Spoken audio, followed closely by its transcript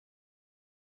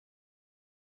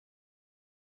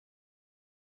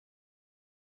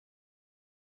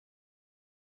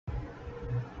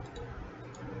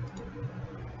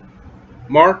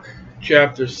Mark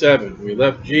chapter 7. We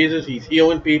left Jesus. He's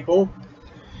healing people.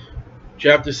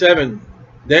 Chapter 7.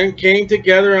 Then came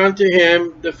together unto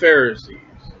him the Pharisees,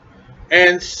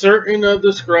 and certain of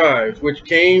the scribes, which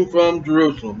came from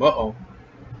Jerusalem.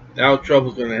 Now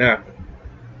trouble's going to happen.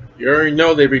 You already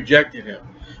know they rejected him.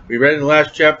 We read in the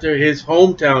last chapter, his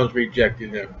hometowns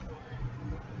rejected him.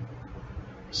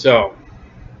 So,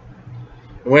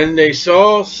 when they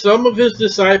saw some of his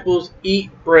disciples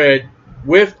eat bread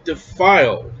with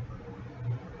defiled,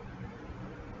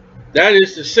 that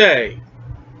is to say,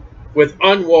 with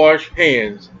unwashed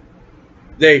hands,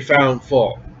 they found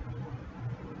fault.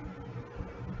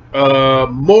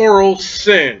 Moral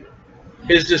sin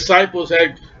his disciples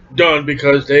had done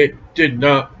because they did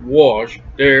not wash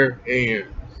their hands.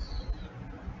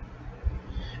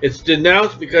 It's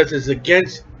denounced because it's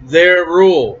against their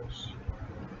rules.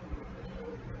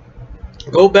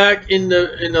 Go back in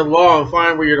the law and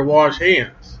find where you're to wash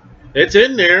hands. It's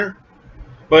in there,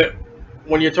 but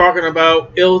when you're talking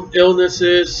about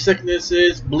illnesses,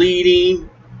 sicknesses, bleeding,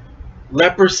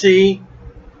 leprosy,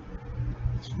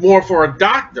 it's more for a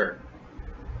doctor.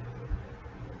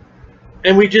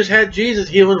 And we just had Jesus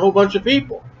healing a whole bunch of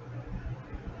people.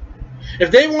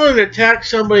 If they wanted to attack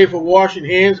somebody for washing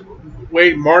hands, the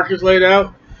way Mark has laid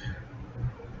out,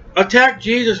 attack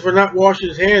Jesus for not washing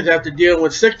his hands after dealing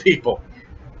with sick people.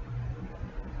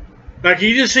 Like,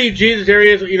 you just see Jesus, there he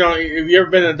is, you know, if you've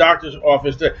ever been in a doctor's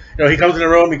office, he comes in the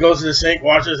room, he goes to the sink,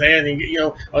 washes his hands,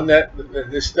 and, on that,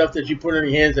 the stuff that you put in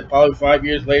your hands that probably 5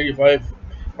 years later, you probably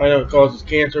find out it causes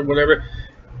cancer or whatever.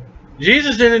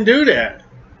 Jesus didn't do that.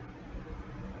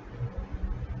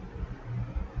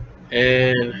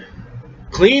 And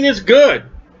clean is good.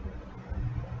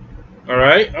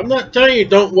 Alright? I'm not telling you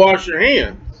don't wash your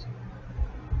hands.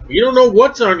 You don't know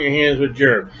what's on your hands with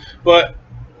germs. But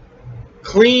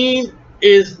clean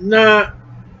is not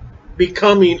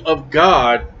becoming of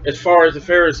God as far as the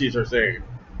Pharisees are saying.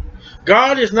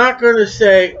 God is not going to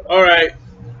say, alright,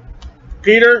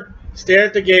 Peter, stand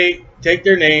at the gate, take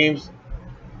their names,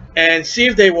 and see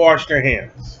if they wash their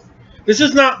hands. This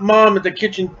is not mom at the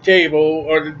kitchen table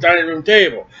or the dining room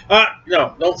table.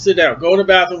 No, don't sit down. Go in the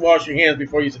bathroom, wash your hands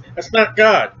before you sit. That's not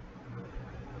God.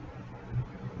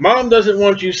 Mom doesn't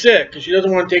want you sick because she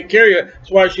doesn't want to take care of you.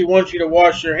 That's why she wants you to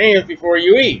wash your hands before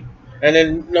you eat. And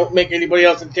then don't make anybody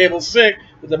else at the table sick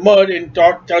with the mud and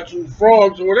touching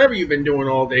frogs or whatever you've been doing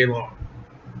all day long.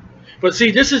 But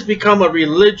see, this has become a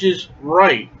religious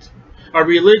rite, a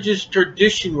religious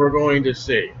tradition we're going to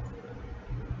see.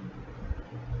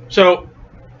 So,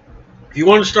 if you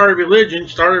want to start a religion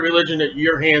that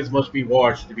your hands must be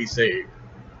washed to be saved.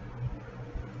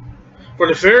 For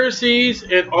the Pharisees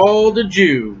and all the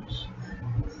Jews,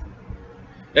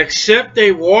 except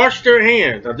they wash their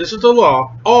hands, now this is the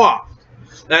law, oft.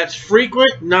 That's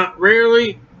frequent, not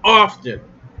rarely, often.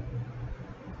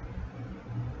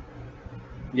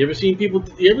 You ever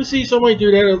see somebody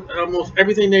do that? Almost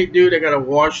everything they do, they got to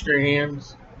wash their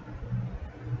hands.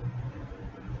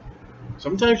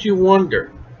 Sometimes you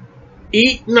wonder,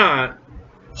 eat not,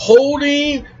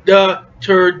 holding the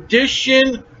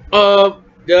tradition of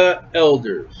the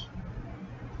elders.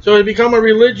 So it become a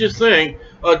religious thing,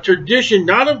 a tradition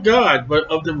not of God, but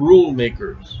of the rule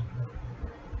makers.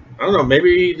 I don't know,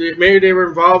 maybe they were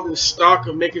involved in stock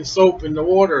of making soap in the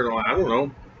water and all. I don't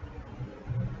know.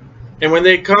 And when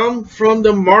they come from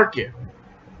the market,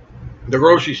 the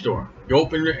grocery store, the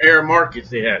open air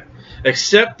markets they had,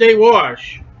 except they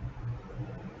wash,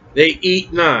 they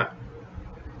eat not.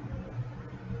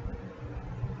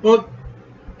 Well,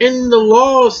 in the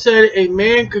law said a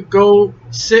man could go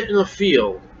sit in a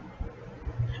field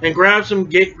and grab some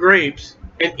grapes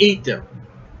and eat them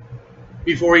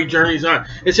before he journeys on.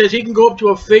 It says he can go up to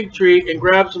a fig tree and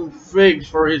grab some figs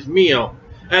for his meal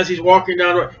as he's walking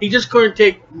down the road. He just couldn't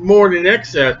take more than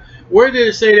excess. Where did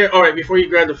it say that, all right, before you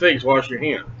grab the figs, wash your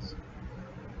hands?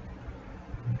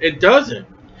 It doesn't.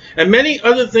 And many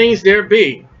other things there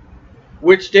be,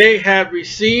 which they have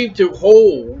received to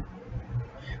hold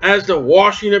as the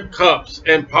washing of cups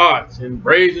and pots and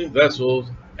brazen vessels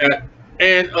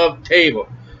and of table.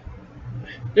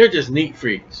 They're just neat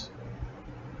freaks.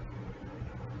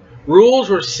 Rules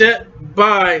were set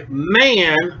by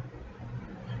man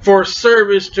for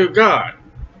service to God.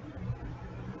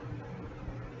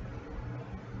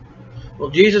 Well,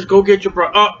 Jesus, go get your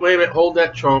wait a minute, hold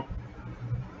that trunk.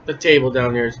 The table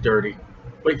down there is dirty.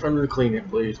 Wait for him to clean it,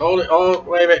 please. Hold it. Oh,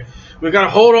 wait a minute. We've got to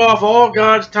hold off all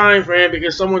God's time frame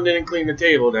because someone didn't clean the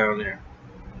table down there.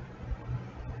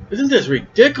 Isn't this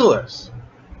ridiculous?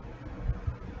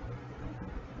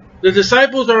 The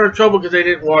disciples are in trouble because they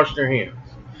didn't wash their hands.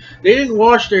 They didn't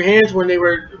wash their hands when they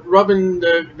were rubbing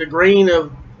the grain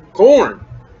of corn.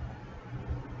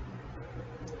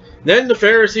 Then the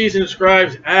Pharisees and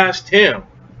scribes asked him,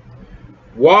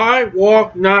 why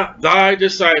walk not thy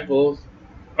disciples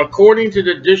according to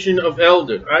the tradition of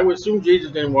elders? I would assume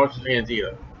Jesus didn't wash his hands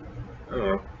either. I don't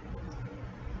know.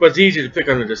 But it's easy to pick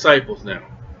on the disciples now.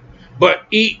 But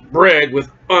eat bread with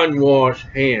unwashed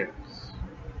hands.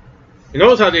 You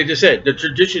notice how they just said, the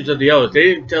traditions of the elders. They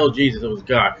didn't tell Jesus it was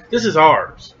God. This is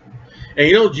ours. And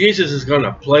you know Jesus is going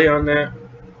to play on that?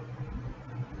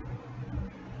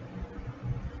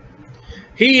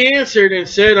 He answered and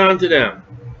said unto them,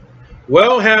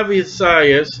 well have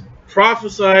Isaiah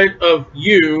prophesied of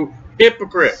you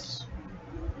hypocrites.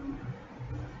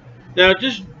 Now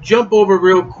just jump over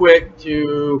real quick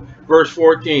to verse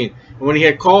 14. When he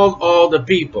had called all the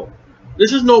people.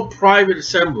 This is no private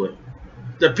assembly.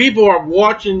 The people are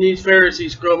watching these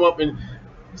Pharisees come up and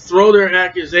throw their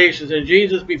accusations. And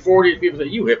Jesus before these people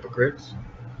said, you hypocrites.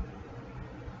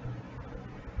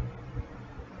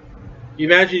 You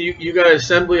imagine you got an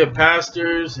assembly of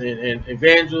pastors and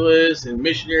evangelists and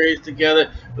missionaries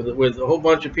together with a whole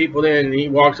bunch of people there, and he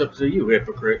walks up and says, you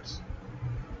hypocrites.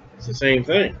 It's the same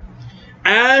thing.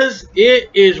 As it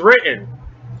is written.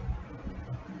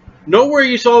 Nowhere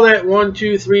you saw that 1,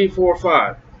 2, 3, 4,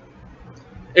 5.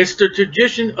 It's the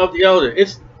tradition of the elder.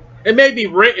 It may be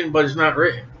written, but it's not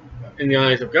written in the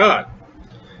eyes of God.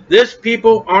 This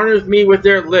people honors me with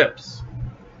their lips.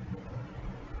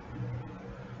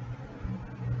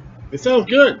 It sounds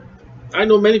good. I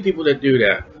know many people that do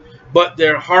that. But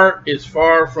their heart is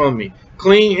far from me.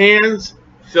 Clean hands,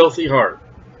 filthy heart.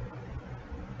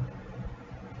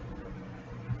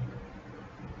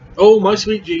 Oh, my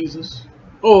sweet Jesus.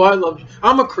 Oh, I love you.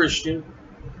 I'm a Christian.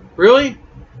 Really?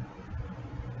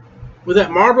 With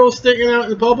that marble sticking out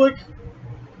in public?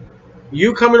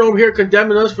 You coming over here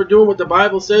condemning us for doing what the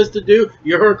Bible says to do?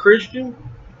 You're a Christian?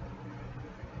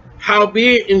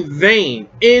 Howbeit in vain,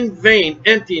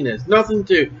 emptiness, nothing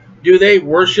to do they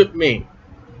worship me.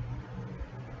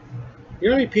 You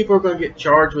know how many people are going to get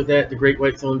charged with that, the great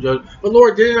white throne judge? But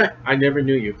Lord, didn't I? I never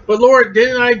knew you. But Lord,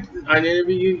 didn't I never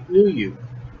knew you.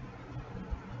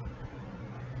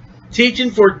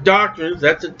 Teaching for doctrines,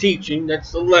 that's a teaching,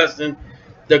 that's a lesson.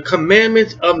 The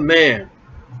commandments of man.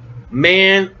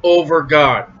 Man over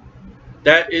God.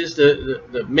 That is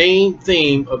the main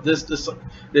theme of this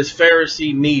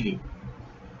Pharisee meeting.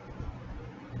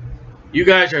 You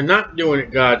guys are not doing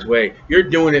it God's way. You're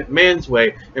doing it man's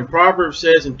way. And Proverbs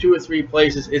says in 2 or 3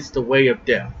 places, it's the way of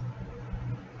death.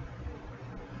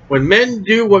 When men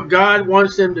do what God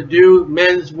wants them to do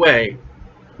men's way,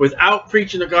 without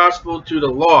preaching the gospel to the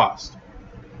lost,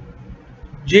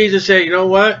 Jesus said, you know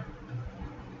what?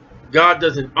 God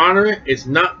doesn't honor it. It's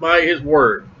not by his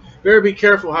word. Better be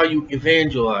careful how you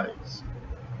evangelize.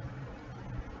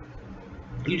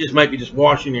 You just might be just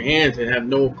washing your hands and have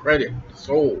no credit.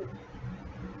 Soul.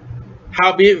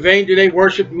 Howbeit vain do they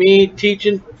worship me,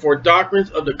 teaching for doctrines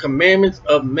of the commandments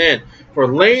of men,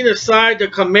 for laying aside the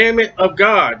commandment of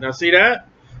God. Now see that?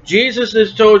 Jesus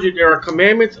has told you there are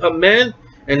commandments of men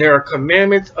and there are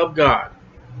commandments of God.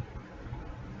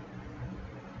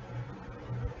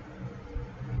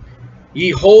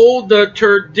 Ye hold the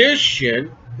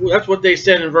tradition, that's what they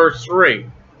said in verse 3,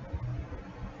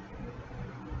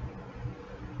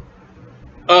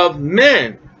 of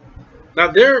men.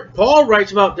 Now Paul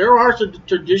writes about there are some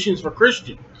traditions for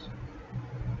Christians.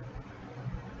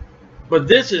 But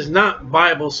this is not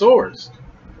Bible sourced.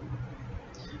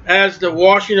 As the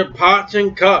washing of pots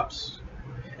and cups,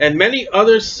 and many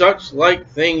other such like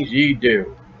things ye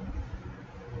do.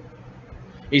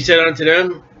 He said unto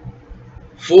them,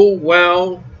 full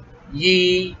well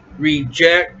ye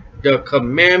reject the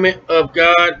commandment of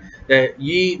God, that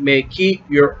ye may keep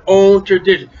your own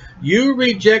tradition. You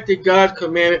rejected God's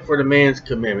commandment for the man's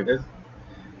commandment.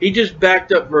 He just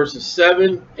backed up verses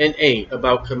 7 and 8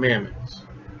 about commandments.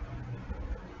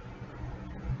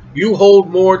 You hold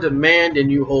more to man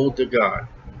than you hold to God.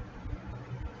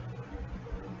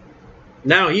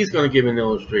 Now he's going to give an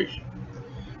illustration.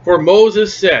 For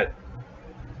Moses said,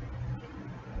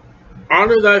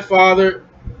 honor thy father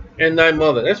and thy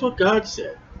mother. That's what God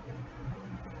said.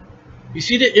 You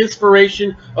see the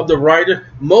inspiration of the writer?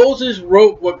 Moses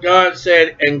wrote what God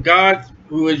said, and God,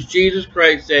 who is Jesus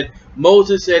Christ, said,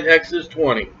 Moses said, Exodus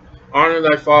 20, honor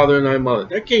thy father and thy mother.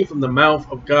 That came from the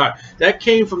mouth of God. That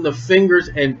came from the fingers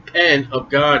and pen of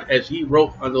God as he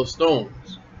wrote on those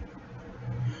stones.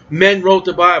 Men wrote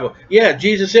the Bible. Yeah,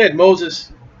 Jesus said,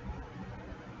 Moses,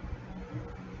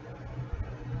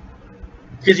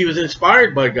 because he was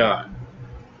inspired by God.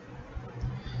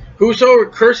 Whosoever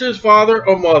curses father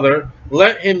or mother,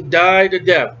 let him die the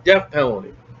death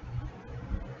penalty.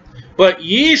 But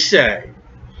ye say,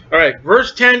 all right,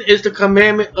 verse 10 is the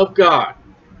commandment of God.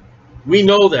 We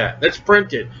know that. That's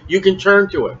printed. You can turn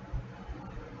to it.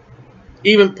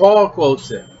 Even Paul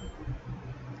quotes it.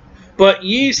 But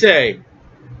ye say,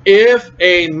 if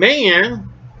a man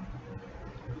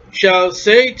shall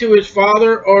say to his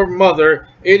father or mother,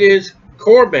 it is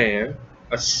Korban,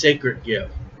 a sacred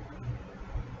gift.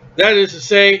 That is to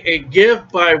say, a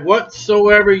gift by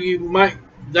whatsoever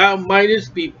thou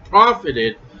mightest be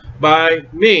profited by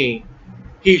me,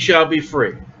 he shall be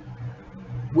free.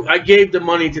 I gave the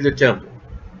money to the temple.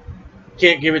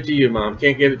 Can't give it to you, Mom.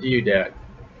 Can't give it to you, Dad.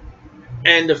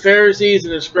 And the Pharisees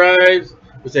and the scribes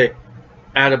would say,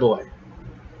 attaboy.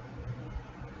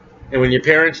 And when your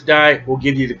parents die, we'll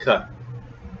give you the cut.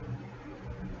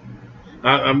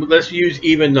 Let's use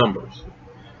even numbers.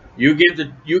 You give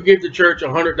the church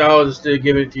 $100 instead of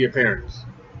giving it to your parents,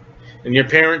 and your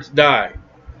parents die.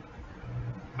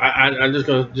 I'm just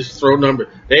gonna throw numbers.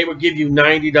 They would give you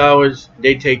 $90.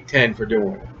 They take $10 for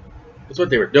doing it. That's what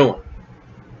they were doing.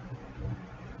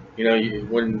 You know,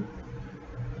 when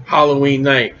Halloween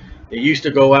night, they used to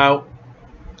go out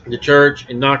the church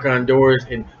and knock on doors,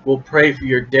 and we'll pray for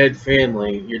your dead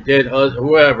family, your dead husband,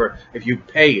 whoever, if you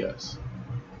pay us.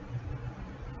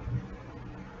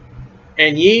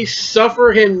 And ye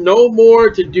suffer him no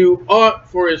more to do aught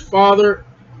for his father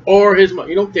or his mother.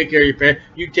 You don't take care of your parents,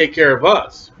 you take care of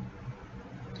us.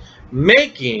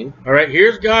 Making, all right,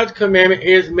 here's God's commandment,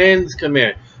 here's man's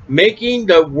command. Making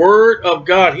the word of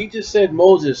God. He just said,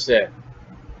 Moses said.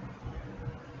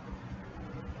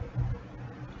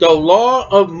 The law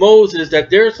of Moses that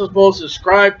they're supposed to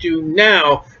subscribe to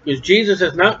now, because Jesus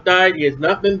has not died, he has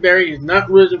not been buried, he has not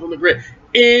risen from the grave,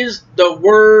 is the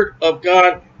word of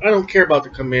God. I don't care about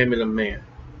the commandment of man.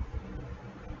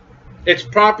 It's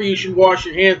proper, you should wash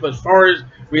your hands, but as far as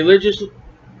religious,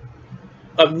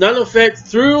 of none effect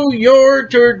through your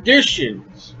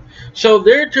traditions. So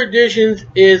their traditions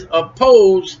is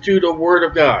opposed to the word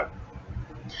of God.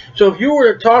 So if you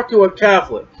were to talk to a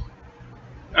Catholic,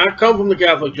 I come from the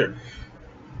Catholic Church,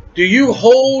 do you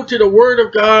hold to the word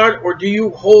of God or do you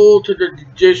hold to the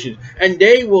traditions? And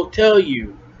they will tell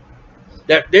you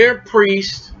that their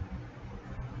priests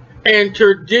and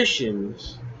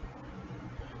traditions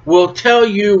will tell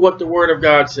you what the word of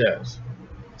God says.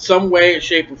 Some way,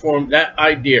 shape, or form, that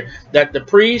idea that the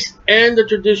priests and the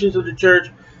traditions of the church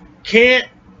can't,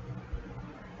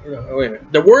 wait a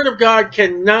minute, the word of God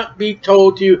cannot be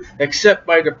told to you except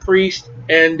by the priest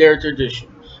and their traditions.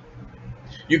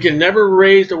 You can never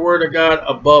raise the word of God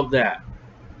above that.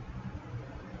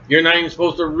 You're not even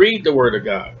supposed to read the word of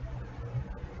God,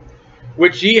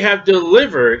 which ye have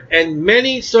delivered, and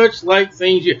many such like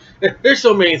things. There's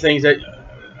so many things that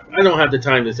I don't have the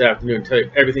time this afternoon to tell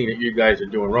you everything that you guys are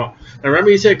doing wrong. Now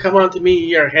remember he said, come unto me,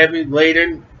 ye are heavy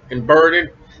laden and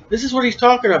burdened. This is what he's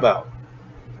talking about.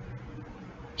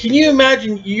 Can you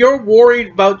imagine you're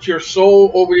worried about your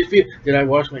soul over these people? Did I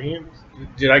wash my hands?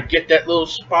 Did I get that little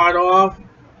spot off?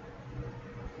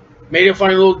 Maybe I'll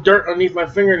find a little dirt underneath my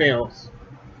fingernails.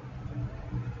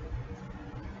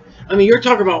 I mean, you're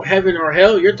talking about heaven or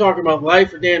hell. You're talking about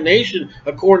life or damnation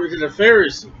according to the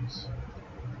Pharisees.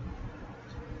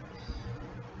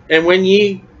 And when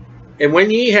ye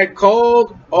had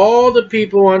called all the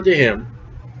people unto him,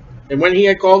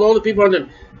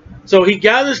 so he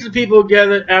gathers the people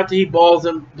together after he balls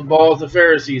the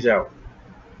Pharisees out.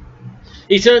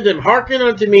 He said to them, hearken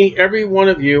unto me, every one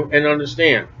of you, and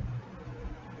understand.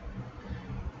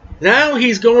 Now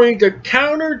he's going to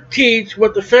counter teach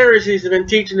what the Pharisees have been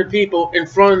teaching the people in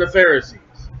front of the Pharisees.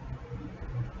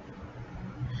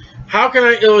 How can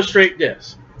I illustrate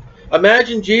this?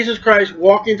 Imagine Jesus Christ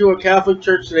walking to a Catholic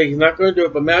church today. He's not going to do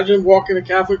it, but imagine him walking to a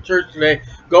Catholic church today,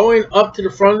 going up to the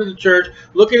front of the church,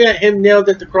 looking at him nailed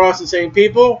at the cross and saying,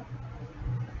 people,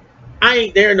 I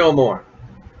ain't there no more.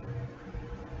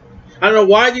 I don't know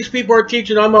why these people are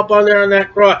teaching I'm up on there on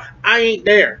that cross. I ain't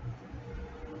there.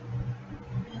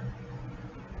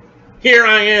 Here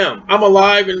I am. I'm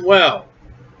alive and well.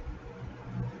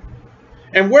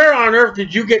 And where on earth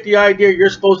did you get the idea you're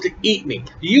supposed to eat me?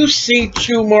 Do you see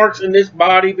chew marks in this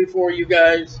body before you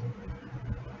guys?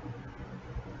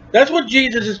 That's what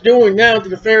Jesus is doing now to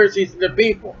the Pharisees and the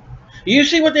people. Do you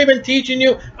see what they've been teaching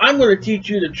you? I'm going to teach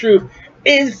you the truth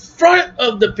in front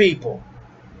of the people.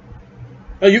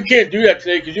 Now, you can't do that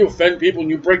today because you offend people and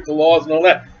you break the laws and all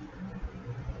that.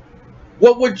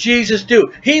 What would Jesus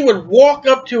do? He would walk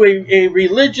up to a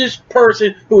religious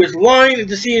person who is lying and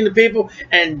deceiving the people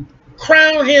and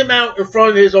crown him out in front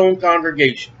of his own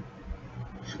congregation.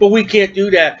 But we can't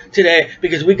do that today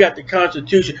because we got the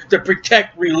Constitution to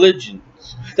protect religions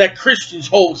that Christians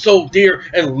hold so dear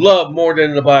and love more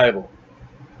than the Bible.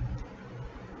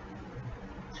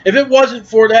 If it wasn't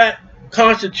for that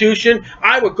Constitution,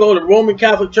 I would go to Roman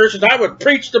Catholic churches. I would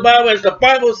preach the Bible as the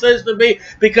Bible says to me,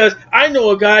 because I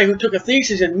know a guy who took a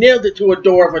thesis and nailed it to a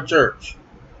door of a church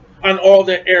on all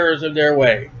the errors of their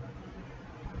way.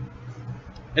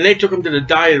 And they took him to the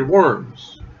diet of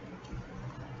worms.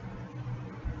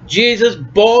 Jesus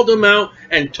bawled them out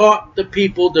and taught the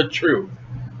people the truth.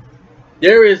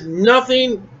 There is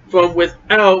nothing from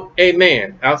without a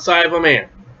man, outside of a man,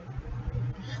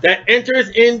 that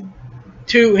entereth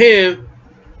into him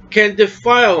can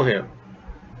defile him.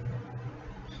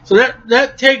 So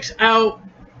that takes out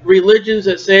religions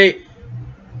that say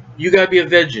you got to be a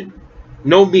virgin,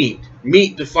 no meat.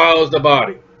 Meat defiles the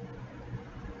body.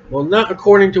 Well, not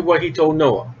according to what he told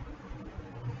Noah.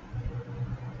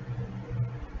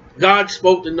 God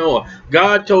spoke to Noah.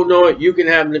 God told Noah, you can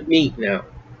have meat now.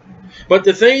 But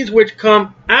the things which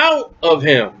come out of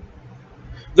him,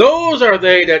 those are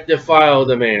they that defile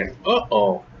the man.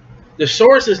 Uh-oh. The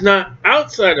source is not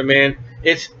outside the man,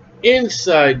 it's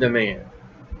inside the man.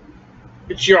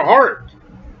 It's your heart.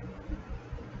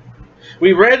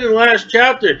 We read in the last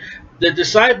chapter, the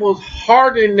disciples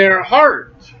hardened their heart.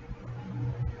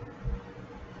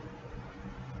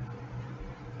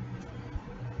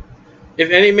 If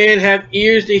any man have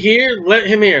ears to hear, let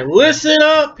him hear. Listen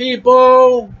up,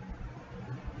 people.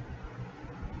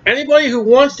 Anybody who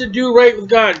wants to do right with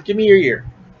God, give me your ear.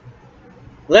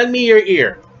 Lend me your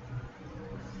ear.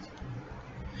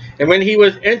 And when he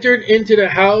was entered into the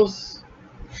house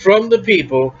from the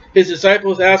people, his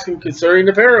disciples asked him concerning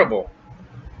the parable.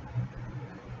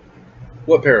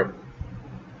 What parable?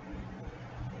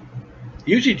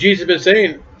 Usually Jesus has been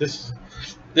saying this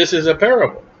is a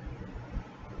parable.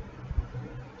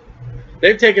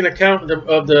 They've taken account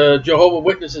of the Jehovah's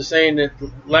Witnesses saying that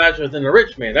Lazarus and the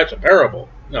rich man, that's a parable.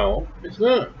 No, it's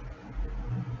not.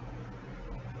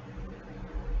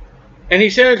 And he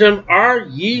said to them, are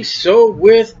ye so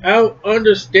without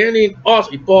understanding also?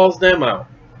 He balls them out.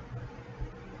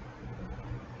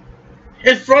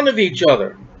 In front of each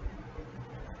other.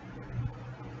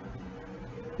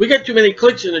 We got too many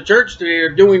cliques in the church today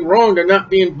that are doing wrong. They're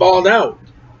not being balled out.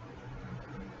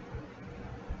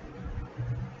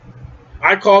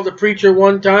 I called a preacher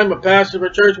one time, a pastor of a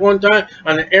church one time,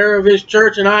 on the error of his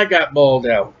church, and I got balled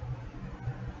out.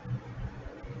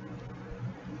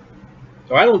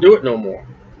 So I don't do it no more.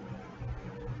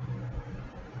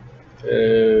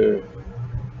 Do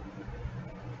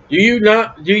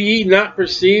ye not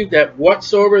perceive that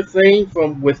whatsoever thing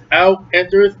from without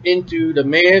entereth into the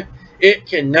man, it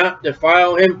cannot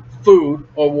defile him, food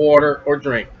or water or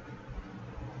drink?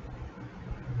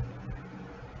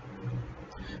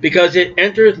 Because it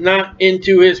entereth not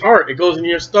into his heart. It goes in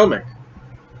your stomach.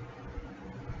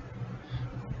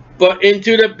 But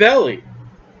into the belly.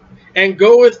 And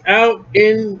goeth out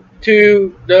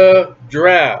into the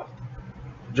draught.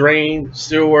 Drain,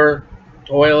 sewer,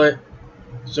 toilet,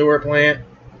 sewer plant.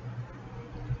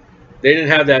 They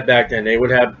didn't have that back then. They would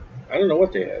have, I don't know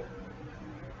what they had.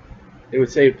 They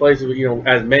would say places,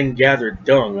 as men gathered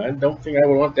dung. I don't think I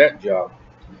would want that job.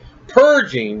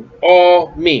 Purging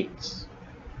all meats.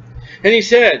 And he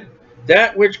said,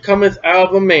 that which cometh out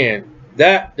of a man,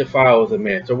 that defiles a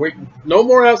man. So we're no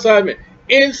more outside man.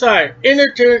 Inside,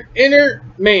 inner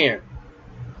man,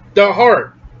 the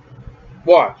heart.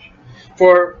 Watch.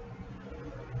 For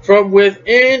from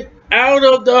within, out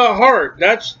of the heart,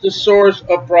 that's the source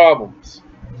of problems.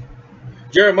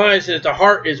 Jeremiah says the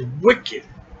heart is wicked,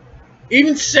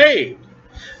 even saved.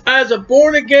 As a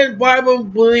born-again,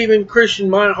 Bible-believing Christian,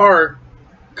 my heart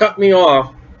cut me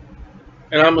off.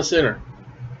 And I'm a sinner.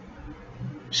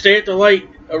 Stay at the light,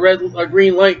 a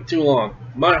green light too long.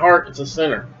 My heart is a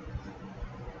sinner.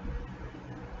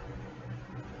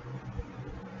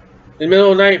 In the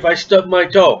middle of the night, if I stub my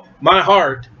toe, my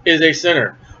heart is a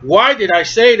sinner. Why did I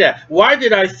say that? Why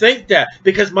did I think that?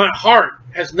 Because my heart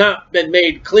has not been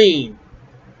made clean.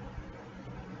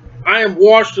 I am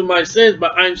washed from my sins,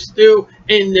 but I'm still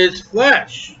in this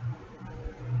flesh.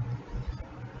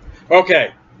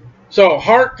 Okay. So,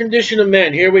 heart condition of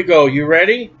men. Here we go. You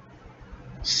ready?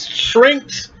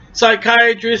 Shrinks,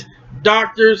 psychiatrists,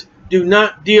 doctors do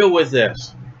not deal with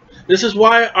this. This is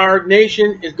why our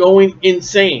nation is going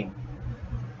insane.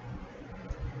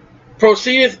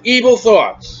 Proceedeth evil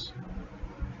thoughts.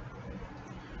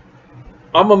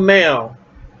 I'm a male.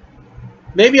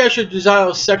 Maybe I should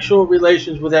desire sexual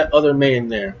relations with that other man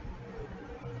there.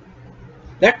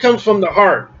 That comes from the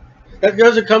heart. That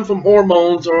doesn't come from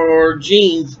hormones or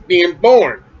genes being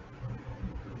born.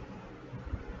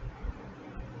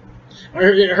 I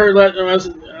heard when I was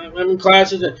in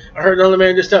classes, and I heard another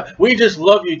man just tell, "We just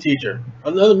love you, teacher."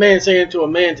 Another man saying to a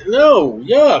man, "No,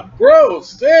 yuck, gross,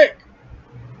 sick."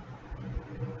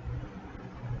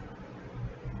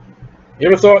 You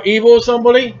ever thought evil of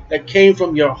somebody? That came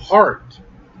from your heart.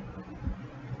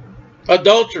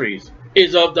 Adulteries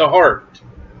is of the heart.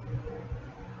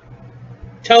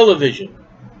 Television,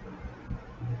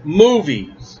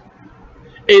 movies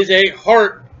is a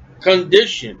heart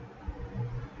condition.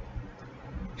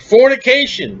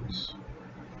 Fornications,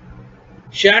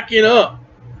 shacking up,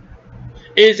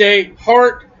 is a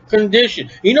heart condition.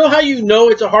 You know how you know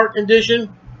it's a heart condition?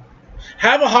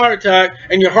 Have a heart attack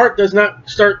and your heart does not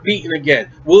start beating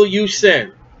again. Will you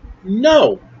sin?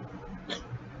 No.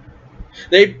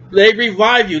 They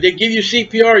revive you. They give you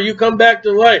CPR. You come back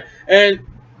to life. And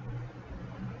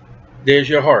there's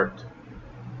your heart.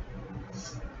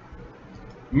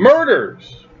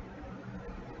 Murders.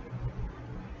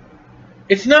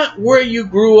 It's not where you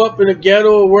grew up in a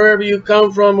ghetto or wherever you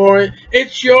come from.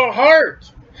 It's your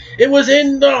heart. It was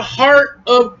in the heart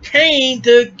of Cain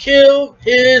to kill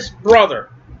his brother.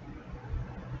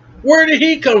 Where did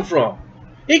he come from?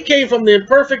 He came from the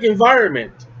imperfect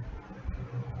environment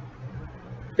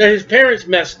that his parents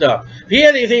messed up. If he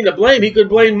had anything to blame, he could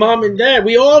blame mom and dad.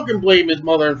 We all can blame his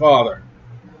mother and father.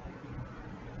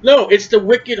 No, it's the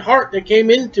wicked heart that came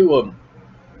into him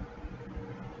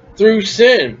through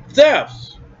sin.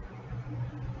 Thefts.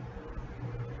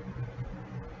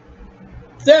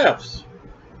 Thefts.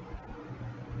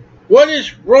 What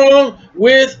is wrong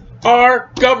with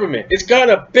our government? It's got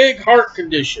a big heart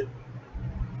condition.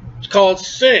 It's called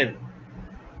sin.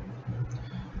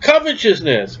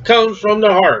 Covetousness comes from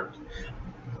the heart.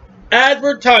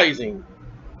 Advertising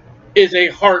is a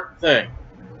heart thing.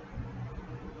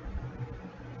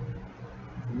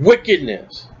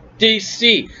 Wickedness,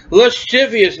 deceit,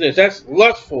 lasciviousness, that's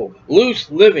lustful, loose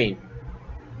living.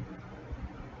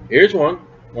 Here's one.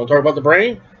 Want to talk about the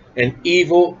brain? An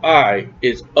evil eye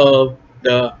is of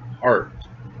the heart.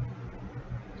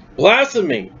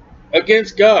 Blasphemy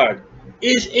against God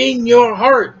is in your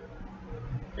heart.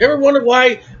 Ever wonder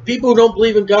why people who don't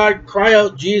believe in God cry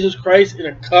out Jesus Christ in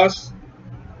a cuss?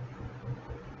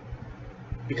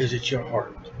 Because it's your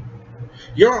heart.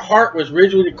 Your heart was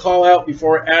originally to call out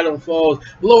before Adam falls,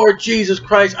 "Lord Jesus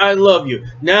Christ, I love you."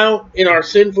 Now, in our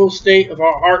sinful state of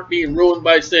our heart being ruined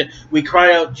by sin, we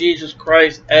cry out Jesus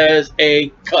Christ as a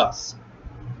cuss.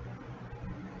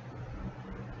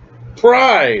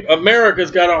 Pride.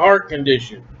 America's got a heart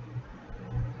condition.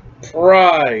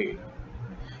 Pride.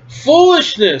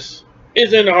 Foolishness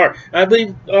is in the heart. I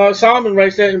believe Solomon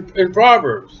writes that in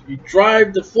Proverbs. You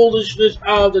drive the foolishness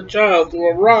out of the child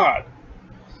through a rod.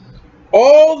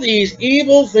 All these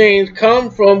evil things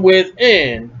come from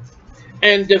within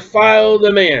and defile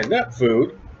the man. Not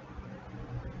food.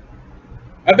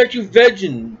 I bet you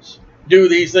vegans do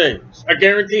these things. I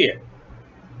guarantee it.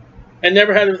 And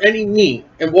never had any meat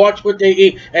and watch what they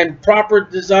eat and proper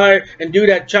desire and do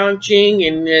that Chongqing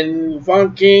and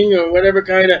Fong King or whatever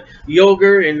kind of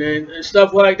yogurt and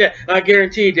stuff like that. I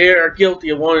guarantee they are guilty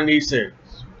of one of these things.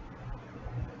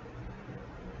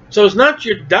 So it's not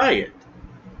your diet.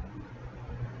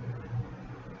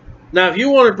 Now, if you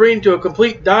want to bring to a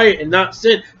complete diet and not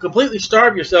sin, completely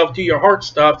starve yourself till your heart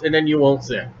stops, and then you won't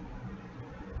sin.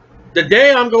 The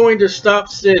day I'm going to stop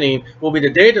sinning will be the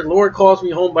day that the Lord calls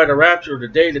me home by the rapture, or the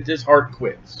day that this heart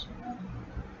quits.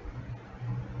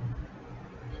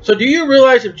 So do you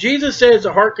realize if Jesus says it's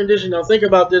a heart condition, now think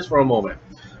about this for a moment.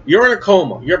 You're in a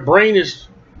coma. Your brain is,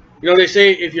 they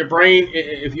say if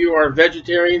you are a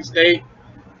vegetarian state,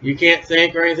 you can't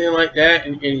think or anything like that,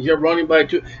 and you're running by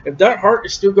two. If that heart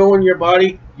is still going in your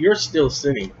body, you're still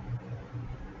sinning.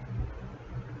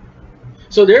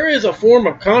 So there is a form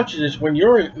of consciousness when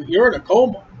you're in a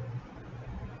coma.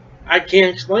 I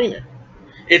can't explain it.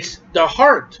 It's the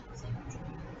heart.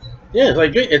 Yeah,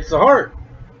 it's the heart.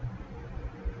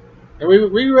 And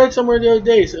we read somewhere the other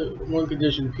day, so one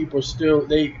condition, people are still,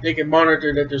 they can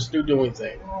monitor that they're still doing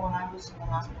things. Well, when I was in the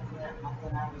hospital for that month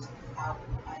and I was out,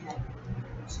 I had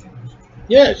strange dreams.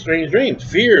 Yeah, strange dreams,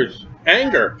 fears,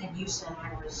 anger. And you said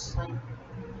I was like in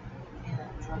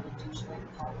a drug-induced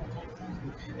coma type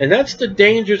thing. And that's the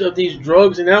dangers of these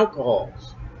drugs and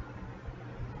alcohols.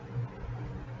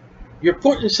 You're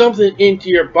putting something into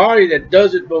your body that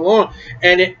doesn't belong,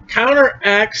 and it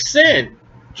counteracts sin.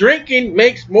 Drinking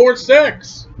makes more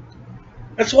sex.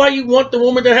 That's why you want the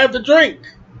woman to have the drink.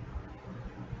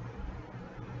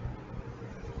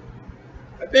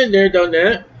 I've been there, done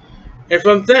that. And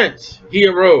from thence he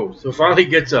arose. So finally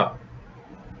gets up.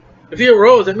 If he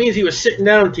arose, that means he was sitting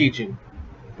down teaching,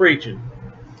 preaching.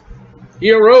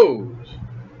 He arose.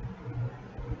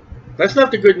 That's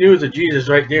not the good news of Jesus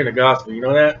right there in the gospel. You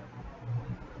know that?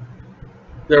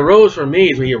 The arose from me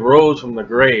is when he arose from the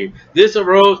grave. This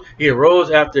arose, he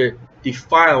arose after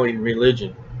defiling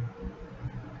religion.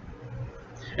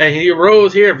 And he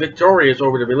arose here victorious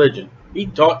over the religion. He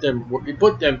taught them, he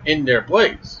put them in their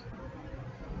place.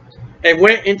 And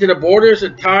went into the borders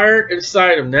of Tyre and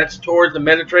Sidon. That's towards the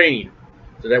Mediterranean.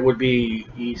 So that would be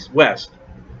east-west.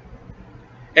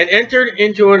 And entered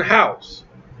into an house.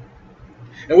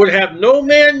 And would have no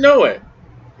man know it.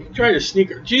 He tried to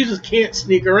sneak. Jesus can't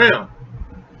sneak around.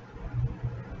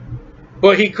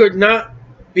 But he could not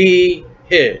be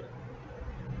hid.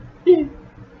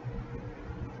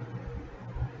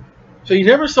 So you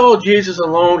never saw Jesus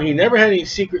alone. He never had any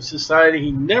secret society.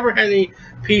 He never had any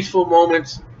peaceful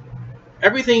moments.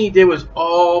 Everything he did was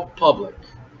all public.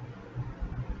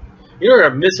 You know there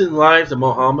are missing lives of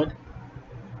Muhammad?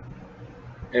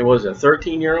 And was a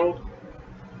 13-year-old?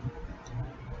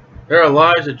 There are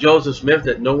lives of Joseph Smith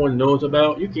that no one knows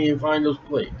about. You can't even find those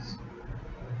plates.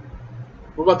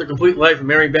 What about the complete life of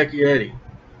Mary Becky Eddy?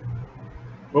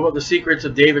 What about the secrets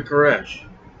of David Koresh?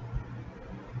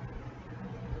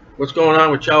 What's going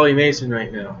on with Charlie Mason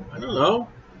right now? I don't know.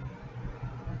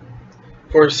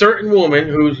 For a certain woman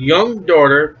whose young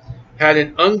daughter had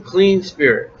an unclean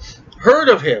spirit, heard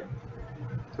of him,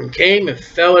 and came and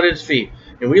fell at his feet.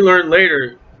 And we learn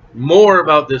later more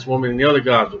about this woman in the other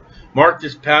gospel. Mark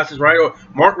just passes right over.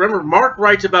 Remember, Mark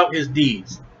writes about his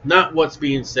deeds, not what's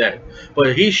being said.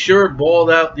 But he sure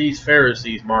bawled out these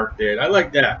Pharisees, Mark did. I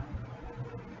like that.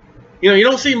 You know, you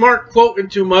don't see Mark quoting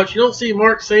too much. You don't see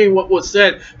Mark saying what was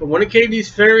said. But when it came to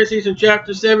these Pharisees in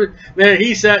chapter 7, man,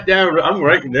 he sat down. I'm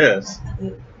writing this.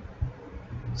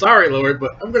 Sorry, Lord,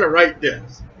 but I'm going to write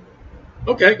this.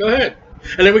 Okay, go ahead.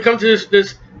 And then we come to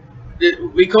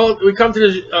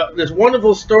this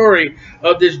wonderful story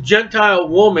of this Gentile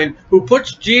woman who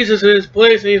puts Jesus in his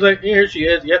place, and he's like, here she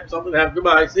is. Yep, something happened.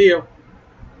 Goodbye. See you.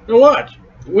 Now watch.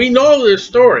 We know this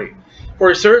story. For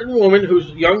a certain woman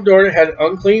whose young daughter had an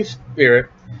unclean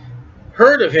spirit,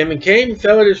 heard of him and came and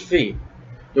fell at his feet.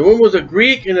 The woman was a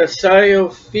Greek and a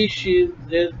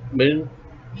Syrophoenician.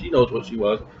 She knows what she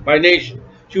was by nation.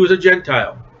 She was a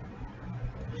Gentile.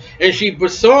 And she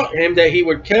besought him that he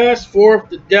would cast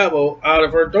forth the devil out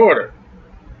of her daughter.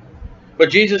 But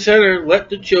Jesus said to her,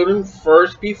 let the children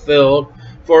first be filled,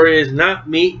 for it is not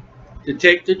meet to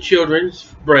take the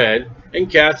children's bread and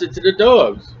cast it to the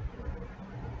dogs.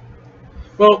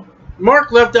 Well,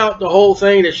 Mark left out the whole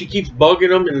thing that she keeps bugging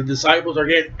them and the disciples are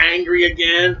getting angry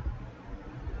again.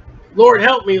 Lord,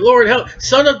 help me. Lord, help.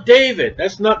 Son of David.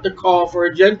 That's not the call for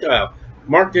a Gentile.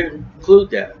 Mark didn't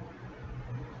include that.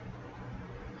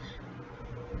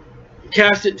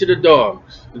 Cast it to the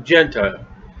dogs, the Gentile.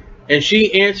 And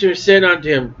she answered and said unto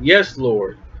him, yes,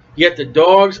 Lord. Yet the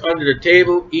dogs under the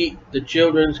table eat the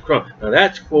children's crumbs. Now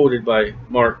that's quoted by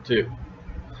Mark too.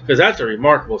 Because that's a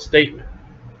remarkable statement.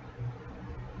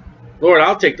 Lord,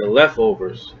 I'll take the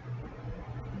leftovers.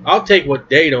 I'll take what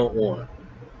they don't want.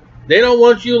 They don't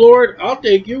want you, Lord. I'll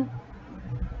take you.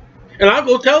 And I'll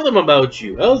go tell them about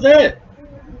you. How's that?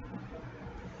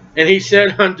 And he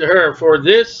said unto her, for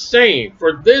this saying,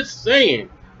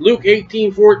 Luke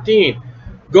 18:14,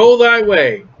 go thy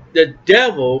way. The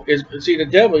devil is, see, the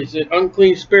devil is an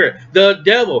unclean spirit. The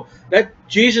devil. That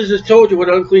Jesus has told you what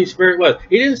an unclean spirit was.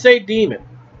 He didn't say demon,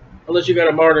 unless you got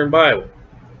a modern Bible.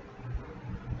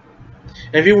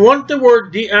 And if you want the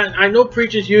word, I know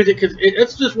preachers use it because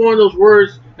it's just one of those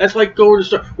words. That's like going to the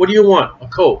store. What do you want? A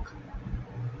Coke.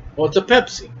 Well, it's a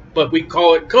Pepsi, but we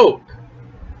call it Coke.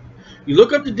 You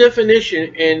look up the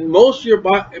definition, and most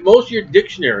of your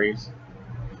dictionaries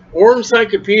or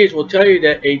encyclopedias will tell you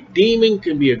that a demon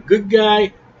can be a good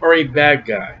guy or a bad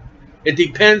guy. It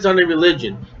depends on the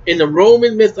religion. In the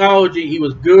Roman mythology, he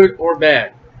was good or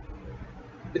bad.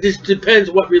 It just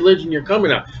depends what religion you're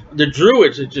coming out. The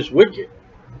Druids is just wicked.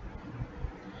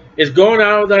 It's gone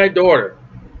out of thy daughter.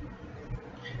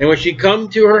 And when she come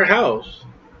to her house,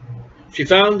 she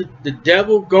found the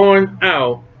devil going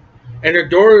out, and her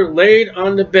daughter laid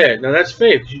on the bed. Now that's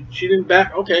faith. She didn't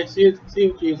back. Okay, see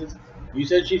you, Jesus. You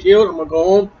said she's healed. I'm going to go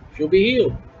home. She'll be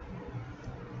healed.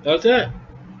 How's that?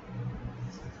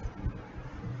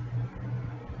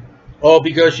 All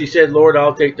because she said, Lord,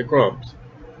 I'll take the crumbs.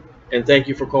 And thank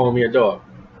you for calling me a dog.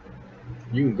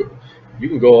 You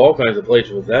can go all kinds of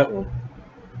places with that one.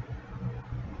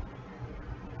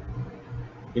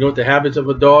 You know what the habits of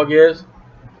a dog is?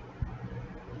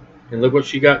 And look what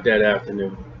she got that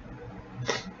afternoon.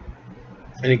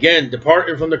 And again,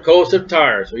 departing from the coast of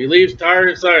Tyre. So he leaves Tyre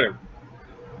and Sidon.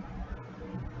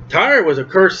 Tyre was a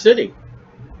cursed city.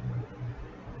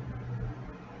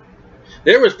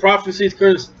 There was prophecies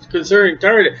concerning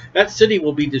Tyre, that city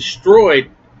will be destroyed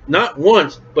not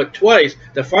once, but twice,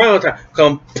 the final time,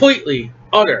 completely,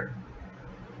 utter.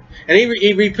 And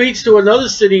he repeats to another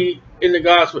city in the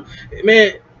gospel,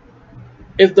 man,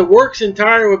 if the works in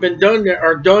Tyre would have been done that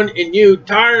are done in you,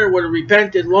 Tyre would have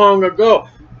repented long ago.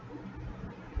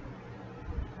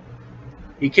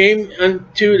 He came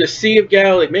unto the Sea of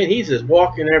Galilee. Man, he's just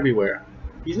walking everywhere.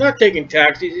 He's not taking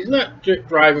taxis. He's not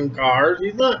driving cars.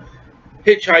 He's not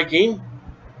hitchhiking.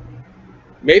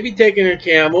 Maybe taking a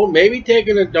camel. Maybe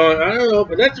taking a donkey. I don't know,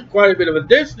 but that's quite a bit of a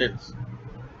distance.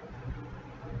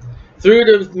 Through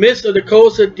the midst of the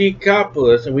coast of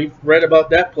Decapolis, and we've read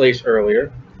about that place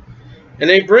earlier. And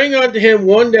they bring unto him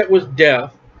one that was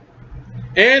deaf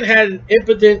and had an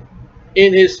impotent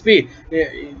in his speech.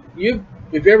 If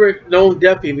you've ever known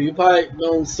deaf people, you've probably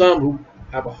known some who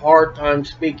have a hard time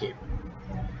speaking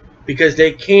because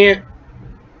they can't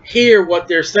hear what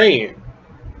they're saying.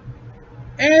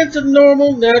 And it's a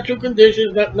normal, natural condition.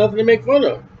 It's not nothing to make fun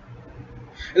of.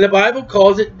 And the Bible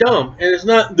calls it dumb. And it's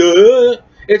not duh.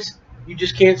 It's you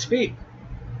just can't speak.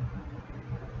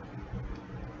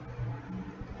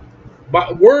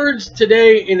 But words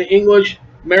today in the English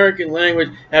American language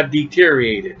have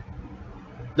deteriorated.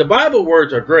 The Bible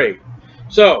words are great.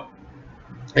 So,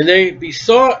 and they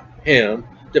besought him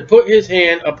to put his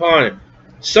hand upon him.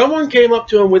 Someone came up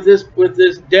to him with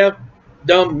this deaf,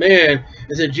 dumb man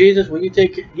and said, Jesus, will you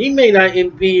take it? He may not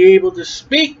even be able to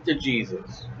speak to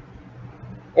Jesus.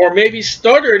 Or maybe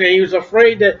stuttered and he was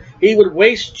afraid that he would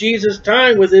waste Jesus'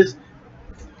 time with his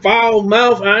foul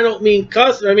mouth. And I don't mean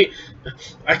cuss. I mean,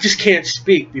 I just can't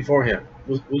speak before him.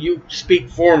 Will you speak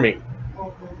for me?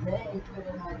 Well, they could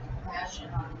have had compassion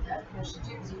on that person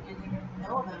too, because he didn't even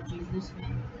know about Jesus.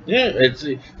 Yeah, it's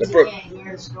he can't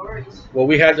hear the stories. Well,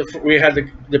 we had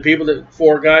the people, the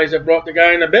 4 guys that brought the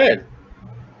guy in the bed,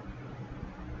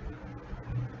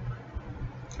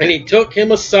 and he took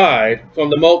him aside from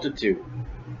the multitude.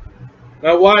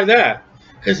 Now, why that?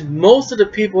 Because most of the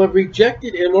people have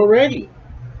rejected him already.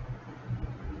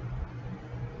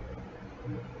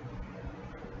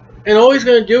 And all he's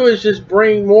going to do is just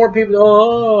bring more people.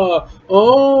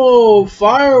 Oh,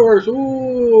 fireworks.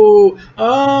 Ooh,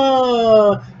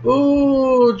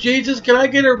 ooh, Jesus, can I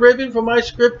get a ribbon for my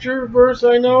scripture verse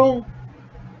I know?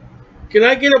 Can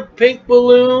I get a pink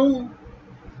balloon?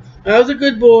 That was a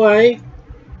good boy.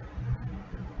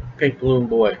 Pink balloon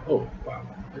boy. Oh, wow.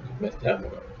 I just messed that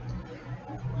one up.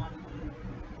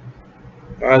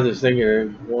 I was just thinking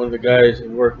of one of the guys at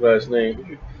work last night.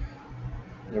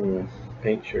 I don't know.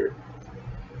 Pink shirt.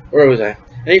 Where was I?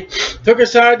 And he took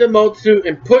aside the multitude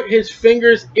and put his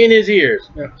fingers in his ears.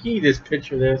 Now, can you just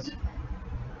picture this?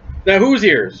 Now, whose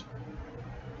ears?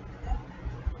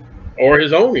 Or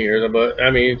his own ears, but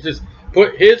I mean, just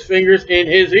put his fingers in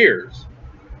his ears.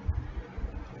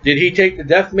 Did he take the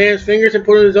deaf man's fingers and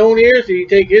put it in his own ears? Did he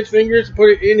take his fingers and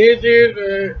put it in his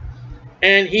ears?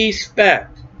 And he spat,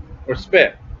 or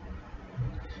spit.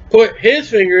 Put his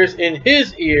fingers in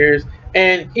his ears,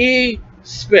 and he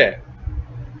spit.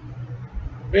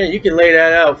 Man, you can lay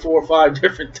that out 4 or 5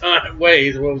 different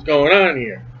ways of what was going on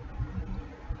here.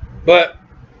 But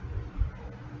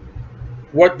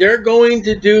what they're going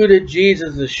to do to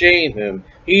Jesus to shame him,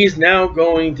 he's now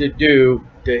going to do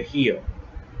to heal.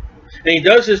 And he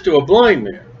does this to a blind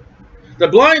man. The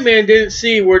blind man didn't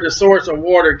see where the source of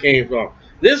water came from.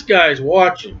 This guy's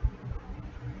watching.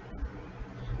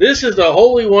 This is the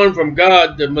Holy One from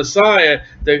God, the Messiah,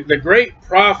 the great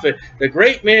prophet, the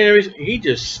great man. He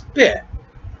just spit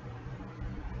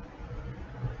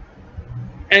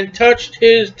and touched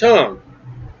his tongue.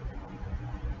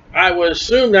 I would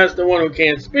assume that's the one who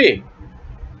can't speak.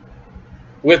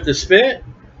 With the spit?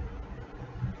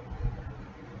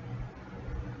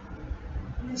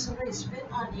 When somebody spit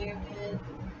on you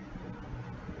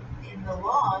in the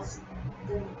laws,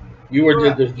 then you were till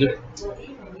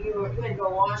evening, you had to go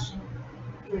wash and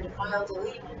you were defiled till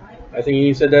evening, right? I think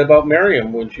he said that about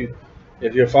Miriam.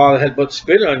 If your father had but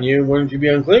spit on you, wouldn't you be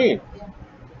unclean? Yeah.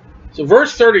 So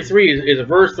verse 33 is a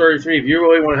verse 33. If you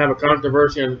really want to have a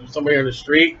controversy on somebody on the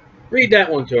street, read that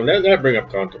one to him. That'll bring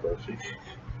up controversy.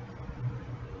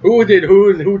 Who did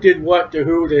who and who did what to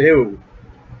who?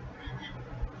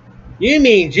 You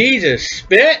mean Jesus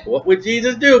spit? What would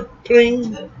Jesus do?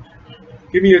 Pling.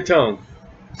 Give me your tongue.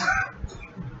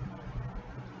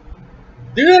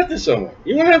 Do that to someone.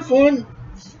 You want to have fun?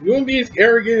 You want to be as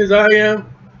arrogant as I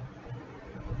am?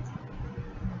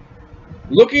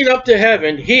 Looking up to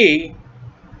heaven, he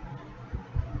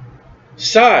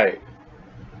sighed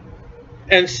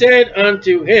and said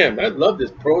unto him, I love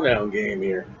this pronoun game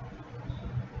here,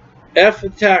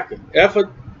 Ephatha,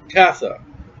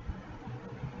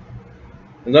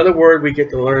 Another word we get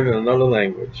to learn in another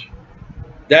language.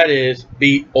 That is,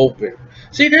 be open.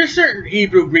 See, there's certain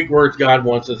Hebrew, Greek words God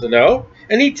wants us to know,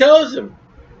 and he tells them.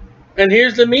 And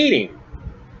here's the meaning.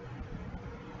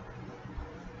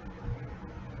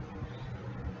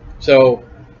 So,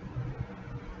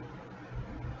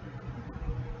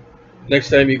 next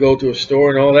time you go to a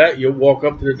store and all that, you'll walk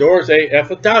up to the door and say,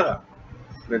 Ephatata.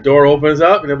 The door opens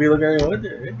up, and they'll be looking at you, what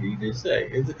did he just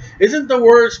say? Isn't the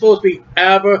word supposed to be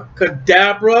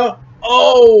abracadabra?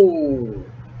 Oh!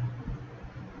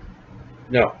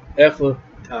 No,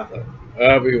 Ephatata.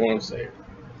 However you want to say it.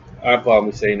 I'm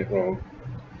probably saying it wrong.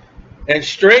 And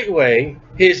straightway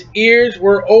his ears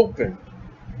were opened.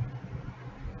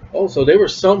 Oh, so they were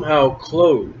somehow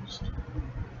closed.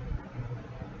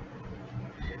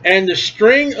 And the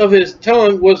string of his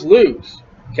tongue was loose.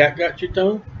 Cat got your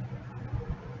tongue?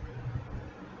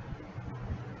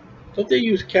 Don't they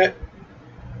use cat?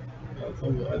 I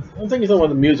don't think it's on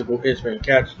the musical instrument,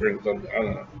 cat strings. I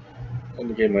don't know. Let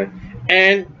me get mine.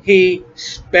 And he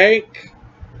spake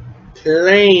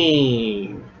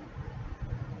plain.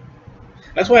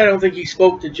 That's why I don't think he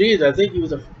spoke to Jesus. I think he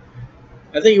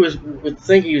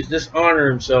was dishonor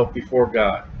himself before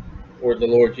God, or the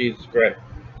Lord Jesus Christ.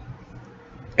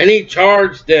 And he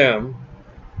charged them,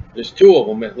 there's two of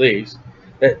them at least,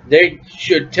 that they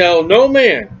should tell no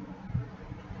man.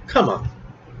 Come on.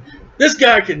 This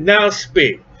guy can now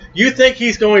speak. You think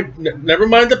he's going, never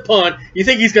mind the pun, you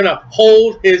think he's going to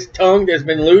hold his tongue that's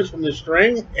been loose from the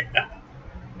string?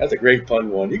 That's a great pun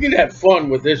one. You can have fun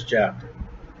with this chapter.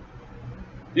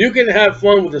 You can have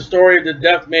fun with the story of the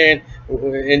deaf man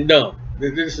and dumb.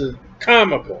 This is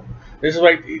comical. This is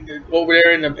like over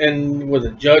there with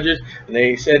the judges, and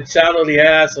they said saddle the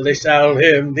ass, so they saddled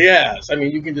him the ass. I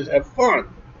mean, you can just have fun.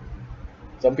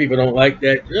 Some people don't like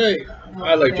that. Hey,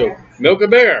 I like to milk a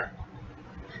bear.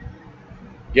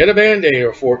 Get a Band-Aid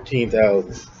or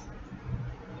 14,000.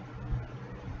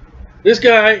 This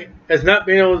guy has not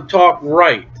been able to talk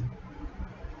right.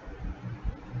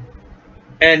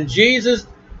 And Jesus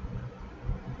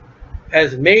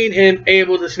has made him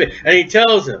able to speak. And he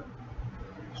tells him,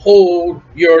 hold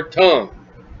your tongue.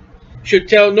 Should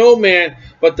tell no man,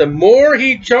 but the more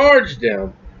he charged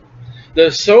them,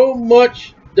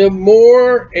 the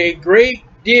more a great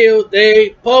deal they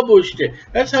published it.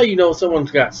 That's how you know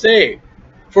someone's got saved.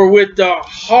 For with the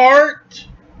heart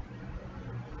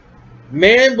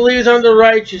man believes unto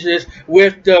righteousness,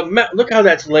 with the mouth, look how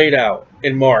that's laid out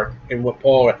in Mark and what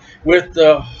Paul, with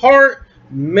the heart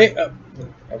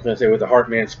I was going to say with the heart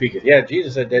man speaketh. Yeah,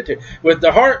 Jesus said that too. With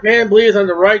the heart man believes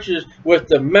unto righteousness, with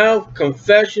the mouth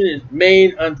confession is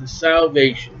made unto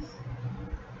salvation.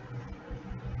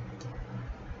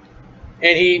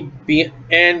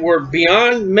 And were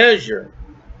beyond measure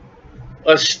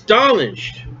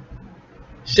astonished,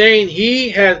 saying, he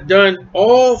hath done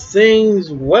all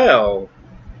things well.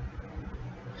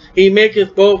 He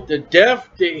maketh both the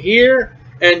deaf to hear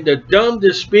and the dumb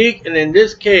to speak, and in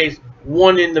this case,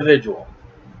 one individual,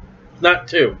 not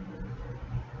two.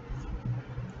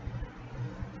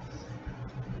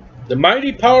 The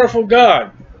mighty powerful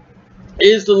God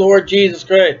is the Lord Jesus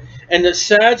Christ. And the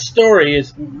sad story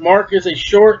is Mark is a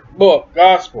short book,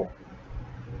 gospel.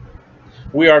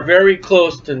 We are very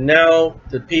close to now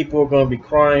the people are going to be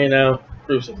crying out,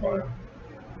 crucify him.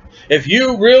 If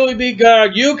you really be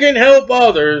God, you can help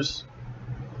others.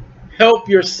 Help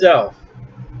yourself.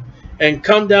 And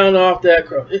come down off that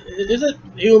cross. Isn't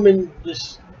human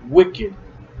just wicked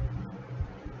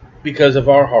because of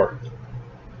our heart?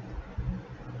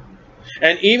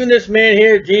 And even this man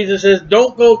here, Jesus says,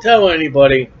 don't go tell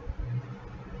anybody.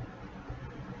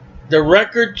 The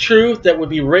record truth that would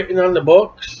be written on the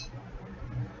books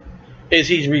is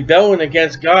he's rebelling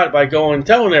against God by going and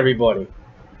telling everybody.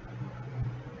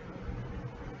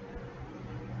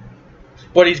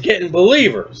 But he's getting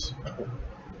believers.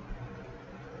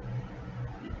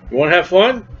 You want to have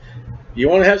fun? You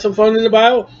want to have some fun in the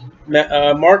Bible?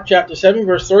 Mark chapter 7,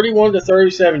 verse 31 to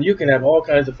 37. You can have all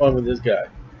kinds of fun with this guy.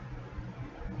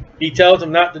 He tells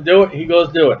him not to do it, he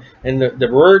goes do it. And the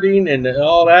wording and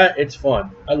all that, it's fun.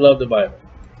 I love the Bible.